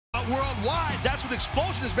worldwide. That's what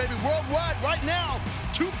Xplosion is, baby. Worldwide right now.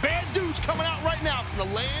 Two bad dudes coming out right now from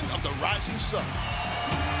the land of the rising sun.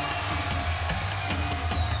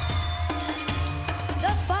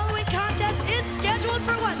 The following contest is scheduled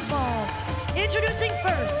for one fall. Introducing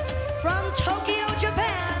first, from Tokyo,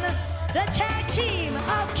 Japan, the tag team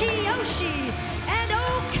of Kiyoshi and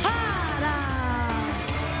Okada.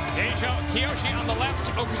 Kiyoshi on the left,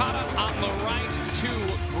 Okada on the right. Two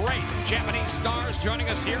great Japanese stars joining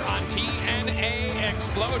us here on TNA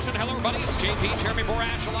Xplosion. Hello, everybody. It's JP, Jeremy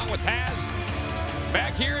Borash, along with Taz.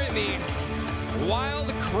 Back here in the wild,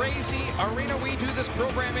 crazy arena we do this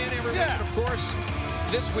program in every week. And of course,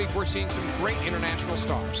 this week we're seeing some great international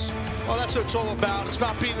stars. Well, that's what it's all about. It's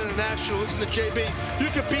about being international. Listen to JB. You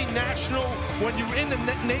can be national when you're in the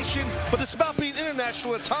nation, but it's about being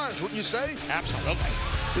international at times, wouldn't you say? Absolutely.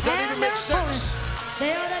 Did that even make sense?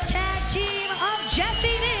 They are the tag team of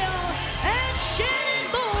Jesse Neal and Shannon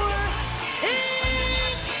Moore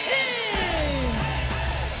is in.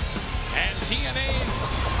 And TNA's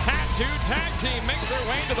tattooed tag team makes their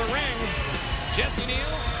way to the ring. Jesse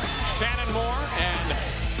Neal, Shannon Moore, and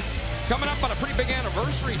coming up on a pretty big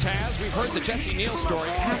anniversary, Taz. We've heard the Jesse Neal story.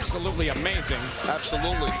 Absolutely amazing.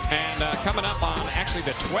 Absolutely. And coming up on actually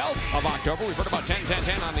the 12th of October, we've heard about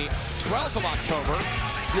 10-10-10 on the 12th of October.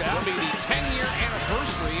 Will be the 10-year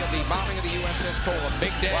anniversary of the bombing of the USS Cole. A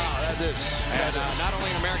big day. Wow, that is. And not only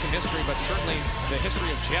in American history, but certainly the history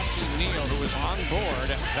of Jesse Neal, who was on board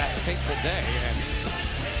that fateful day. And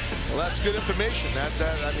well, that's good information. I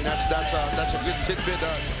mean, that's a good tidbit.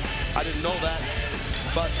 I didn't know that,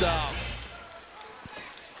 but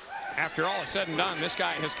after all is said and done, this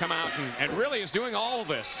guy has come out and really is doing all of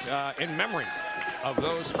this in memory of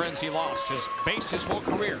those friends he lost. Has based his whole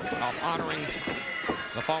career off honoring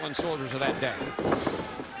the fallen soldiers of that day.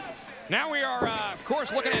 Now we are, of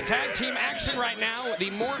course, looking at tag team action right now. The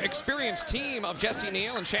more experienced team of Jesse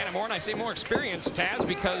Neal and Shannon Moore. And I say more experienced, Taz,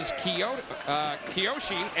 because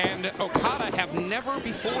Kiyoshi and Okada have never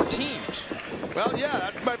before teamed. Well, yeah,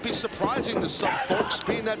 that might be surprising to some folks,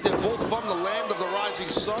 being that they're both from the land of the rising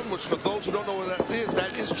sun, which for those who don't know what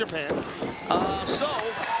that is Japan. So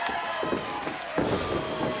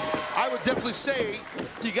I would definitely say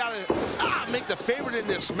you got to make the favorite in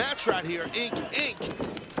this match right here, Ink.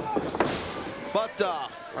 But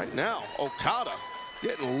right now, Okada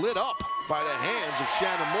getting lit up by the hands of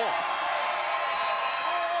Shannon Moore.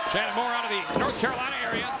 Shannon Moore out of the North Carolina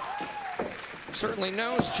area. Certainly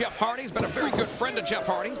knows Jeff Hardy. He's been a very good friend of Jeff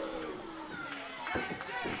Hardy.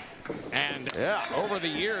 And over the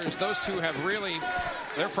years, those two have really,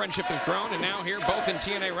 their friendship has grown. And now here, both in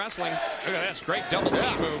TNA Wrestling. Look at this, great double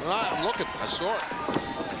team move. I'm looking, I saw it.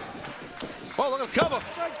 Oh, look at the cover.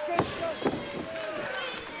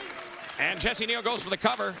 And Jesse Neal goes for the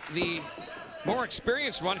cover. The more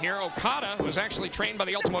experienced one here, Okada, was actually trained by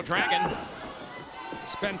the Ultimo Dragon.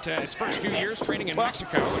 Spent his first few years training in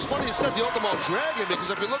Mexico. It's funny you said the Ultimo Dragon, because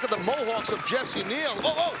if you look at the mohawks of Jesse Neal,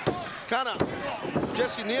 kind of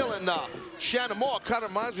Jesse Neal and Shannon Moore kind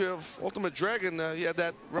of reminds me of Ultimate Dragon. He had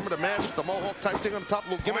that, remember the mask with the mohawk type thing on the top,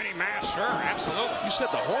 little gimmick? Pointy mask, sure, absolutely. You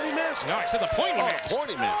said the horny mask? No, I said the pointy mask.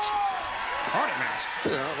 Horny mask. Horny mask.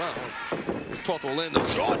 Yeah, well, talk to Orlando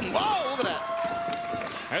Jordan. Whoa, look at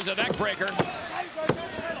that. There's a neck breaker.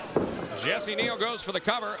 Jesse Neal goes for the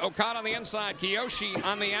cover. Okada on the inside, Kiyoshi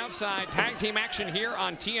on the outside. Tag team action here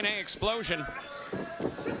on TNA Xplosion.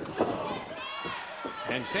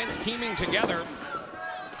 And since teaming together,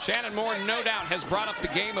 Shannon Moore, no doubt, has brought up the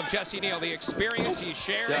game of Jesse Neal. The experience he's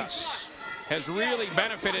shared has really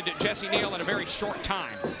benefited Jesse Neal in a very short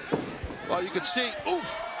time. Well, you can see,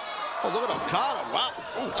 oof. Oh, look at Okada, wow.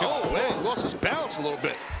 Oh, man, he lost his balance a little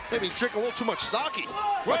bit. Maybe he's drinking a little too much sake.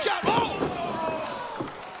 Watch out,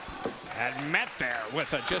 And met there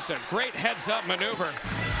with just a great heads-up maneuver.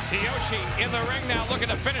 Kiyoshi in the ring now, looking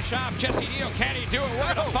to finish off Jesse Neal. Can he do it?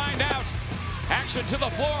 We're going to find out. Action to the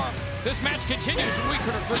floor. This match continues, and we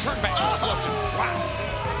could return back to Xplosion. Wow.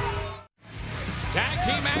 Tag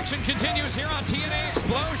team action continues here on TNA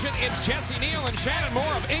Xplosion. It's Jesse Neal and Shannon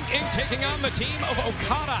Moore of Ink taking on the team of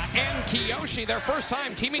Okada and Kiyoshi. Their first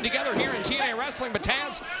time teaming together here in TNA Wrestling. But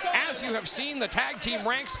Taz, as you have seen the tag team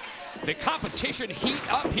ranks, the competition heat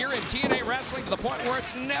up here in TNA Wrestling to the point where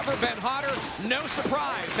it's never been hotter. No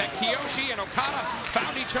surprise that Kiyoshi and Okada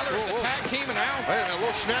found each other as a tag team, and now a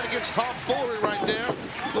little shenanigans tomfoolery right there.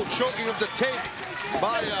 A little choking of the tape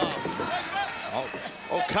by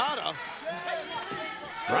Okada.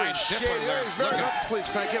 Brian Stifler there. Please,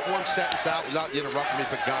 can I get one sentence out without interrupting me,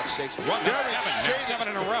 for God's sakes? Seven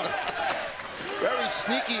in a row. Very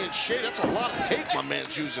sneaky and shady. That's a lot of tape my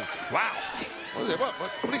man's using. Wow.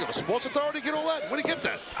 What do you got, a sports authority get all that? Where do you get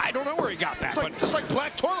that? I don't know where he got that. It's like, just like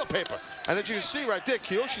black toilet paper. And as you can see right there,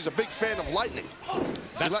 Kiyoshi's a big fan of lightning.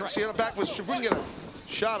 That's right. See on the back, if we can get a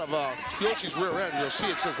shot of Kiyoshi's rear end, you'll see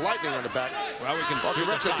it says lightning on the back. Well, we can do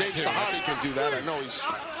director the Dave Sahadi can do that. I know he's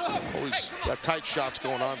always got tight shots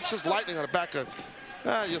going on. It says lightning on the back of,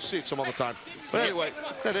 you'll see it some other time. But anyway,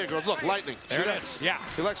 there it goes. Look, lightning. There it is. Yeah.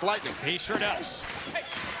 He likes lightning. He sure does.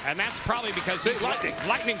 And that's probably because he's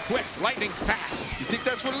lightning quick, lightning fast. You think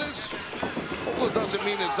that's what it is? Hopefully it doesn't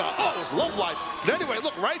mean it's, it's love life. But anyway,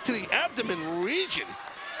 look, right to the abdomen region.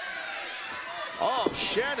 Oh,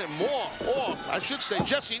 Shannon Moore. Or I should say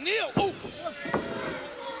Jesse Neal. Ooh.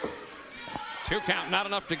 2 count, not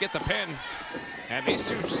enough to get the pin. And these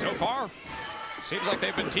two so far, seems like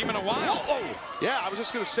they've been teaming a while. Yeah, I was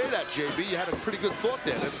just going to say that, JB. You had a pretty good thought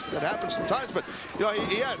there. That happens sometimes. But, you know,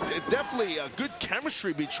 yeah, definitely a good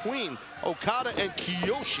chemistry between Okada and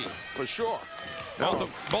Kiyoshi, for sure.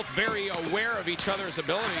 Both very aware of each other's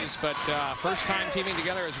abilities, but first time teaming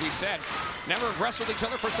together, as we said. Never have wrestled each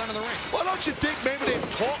other, first time in the ring. Well, don't you think maybe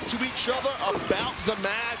they've talked to each other about the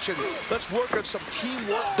match and let's work on some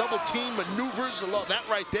teamwork, double team maneuvers, and all that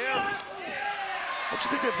right there? Don't you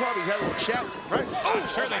think they probably had a little chat, right? Oh, I'm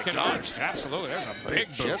sure they can. Absolutely, there's a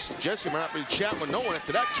big boot. Jesse might not be chatting with no one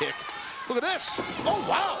after that kick. Look at this. Oh,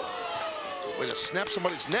 wow. Way to snap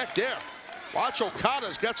somebody's neck there. Watch,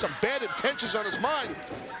 Okada's got some bad intentions on his mind.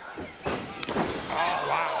 Oh,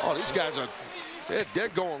 wow. Oh, these guys are, they're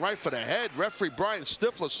going right for the head. Referee Brian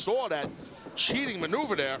Stifler saw that cheating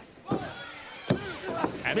maneuver there.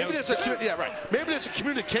 And maybe there's maybe there's a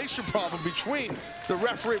communication problem between the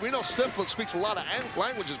referee. We know Stifler speaks a lot of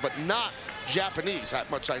languages, but not Japanese, that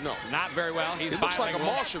much I know. Not very well. He looks like a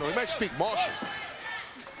Martian, or he might speak Martian.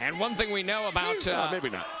 And one thing we know about maybe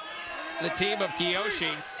not. The team of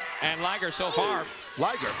Kiyoshi and Liger so far.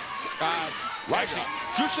 Liger? Actually,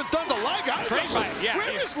 Jushin Thunder Liger?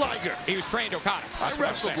 Where is Liger? He was trained Okada. I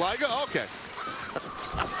wrestled Liger? Okay.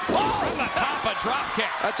 From the top, a drop kick.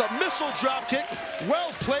 That's a missile drop kick.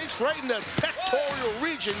 Well placed right in the pectoral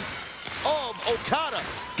region of Okada.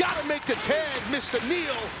 Got to make the tag, Mr.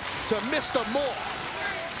 Neal to Mr. Moore.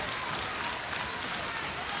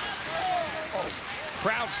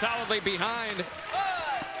 Crowd solidly behind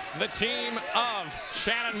the team of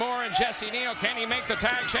Shannon Moore and Jesse Neal. Can he make the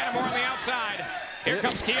tag? Shannon Moore on the outside. Here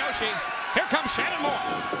comes Kiyoshi. Here comes Shannon Moore.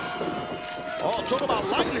 Oh, talk about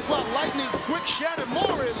lightning. Well, lightning quick Shannon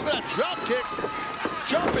Moore is. That drop kick.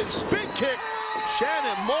 Jumping spin kick.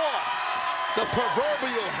 Shannon Moore. The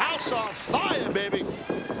proverbial house on fire, baby.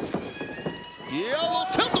 Yellow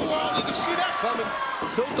tilt-a-whirl. You can see that coming.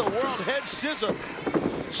 Tilt-a-whirl head scissor.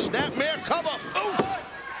 Snapmare cover. Oh!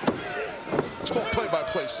 It's called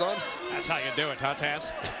play-by-play, son. That's how you do it, huh,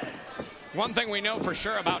 Taz? One thing we know for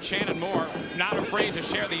sure about Shannon Moore, not afraid to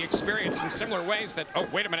share the experience in similar ways that, oh,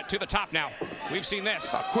 wait a minute, to the top now. We've seen this.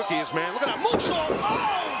 How quick he is, man. Look at that moonsault. Oh,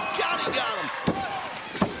 he got him.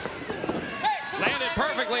 Landed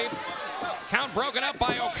perfectly. Count broken up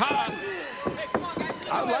by Okada.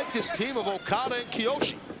 I like this team of Okada and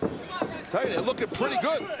Kiyoshi. Tell you, they're looking pretty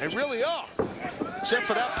good. They really are. Except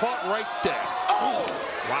for that part right there. Oh!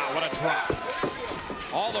 Wow, what a drop.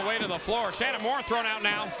 All the way to the floor. Shannon Moore thrown out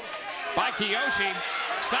now by Kiyoshi.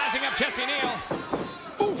 Sizing up Jesse Neal.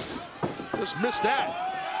 Oof. Just missed that.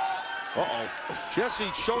 Uh-oh.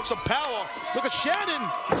 Jesse showing some power. Look at Shannon.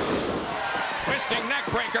 Twisting neck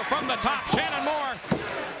breaker from the top. Shannon Moore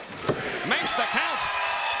makes the count.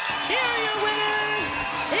 Here are your winners,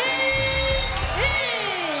 Ink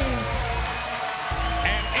Inc.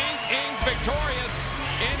 And Ink Inc. victorious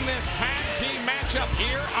in this tag team matchup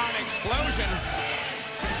here on Xplosion.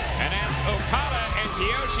 And as Okada and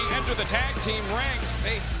Kiyoshi enter the tag team ranks,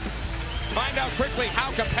 they find out quickly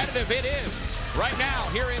how competitive it is right now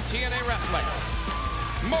here in TNA Wrestling.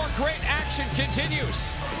 More great action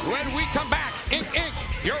continues when we come back. Ink Inc.,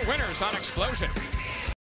 your winners on Xplosion.